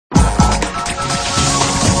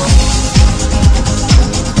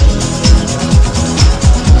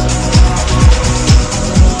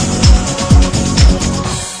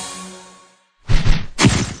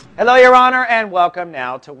Hello, Your Honor, and welcome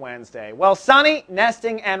now to Wednesday. Well, sunny,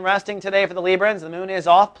 nesting, and resting today for the Librans. The moon is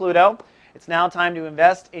off Pluto. It's now time to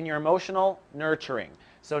invest in your emotional nurturing.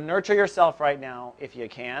 So nurture yourself right now if you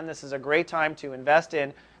can. This is a great time to invest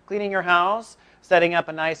in cleaning your house, setting up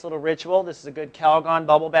a nice little ritual. This is a good Calgon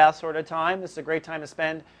bubble bath sort of time. This is a great time to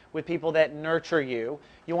spend with people that nurture you.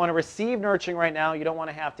 You want to receive nurturing right now. You don't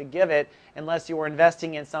want to have to give it unless you are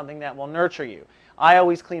investing in something that will nurture you. I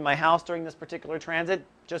always clean my house during this particular transit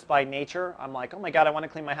just by nature. I'm like, oh my God, I want to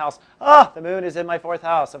clean my house. Oh, the moon is in my fourth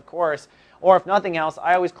house, of course. Or if nothing else,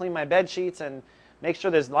 I always clean my bed sheets and make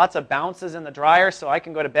sure there's lots of bounces in the dryer so I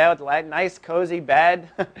can go to bed with a nice, cozy bed.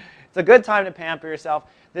 It's a good time to pamper yourself.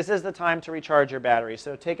 This is the time to recharge your battery,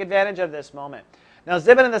 so take advantage of this moment. Now,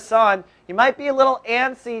 zipping in the sun, you might be a little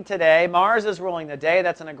antsy today. Mars is ruling the day.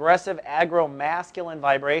 That's an aggressive, aggro-masculine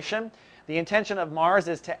vibration. The intention of Mars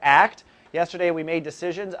is to act. Yesterday, we made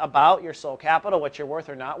decisions about your soul capital, what you're worth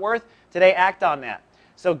or not worth. Today, act on that.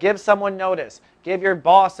 So give someone notice. Give your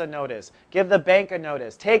boss a notice. Give the bank a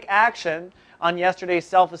notice. Take action on yesterday's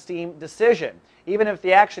self-esteem decision, even if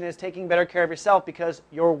the action is taking better care of yourself because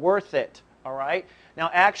you're worth it, all right? Now,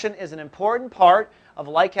 action is an important part of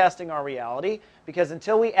light casting our reality because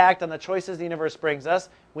until we act on the choices the universe brings us,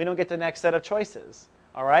 we don't get the next set of choices,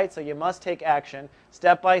 all right? So you must take action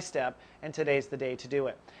step by step, and today's the day to do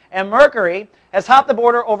it. And Mercury has hopped the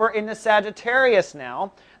border over into Sagittarius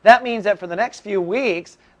now. That means that for the next few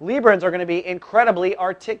weeks, Librans are going to be incredibly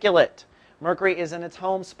articulate. Mercury is in its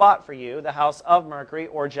home spot for you, the house of Mercury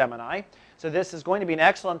or Gemini. So this is going to be an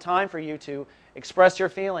excellent time for you to express your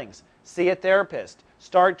feelings, see a therapist,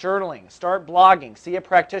 start journaling, start blogging, see a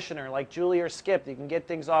practitioner like Julie or Skip. You can get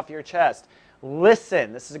things off your chest.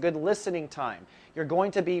 Listen. This is a good listening time. You're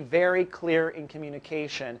going to be very clear in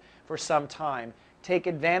communication for some time. Take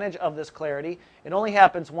advantage of this clarity. It only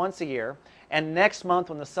happens once a year. And next month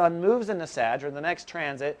when the sun moves into Sag, or the next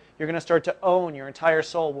transit, you're going to start to own, your entire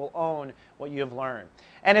soul will own what you have learned.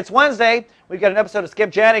 And it's Wednesday. We've got an episode of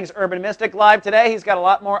Skip Jennings' Urban Mystic live today. He's got a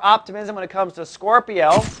lot more optimism when it comes to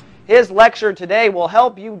Scorpio. His lecture today will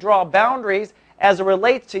help you draw boundaries as it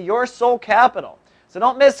relates to your soul capital. So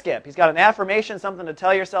don't miss Skip. He's got an affirmation, something to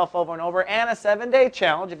tell yourself over and over, and a 7-day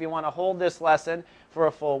challenge if you want to hold this lesson for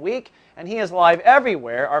a full week. And he is live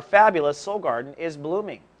everywhere. Our fabulous soul garden is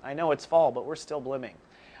blooming. I know it's fall, but we're still blooming.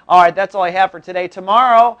 All right, that's all I have for today.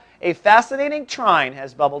 Tomorrow, a fascinating trine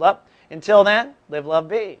has bubbled up. Until then, live, love,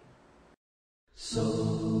 be.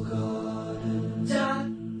 Soul Garden.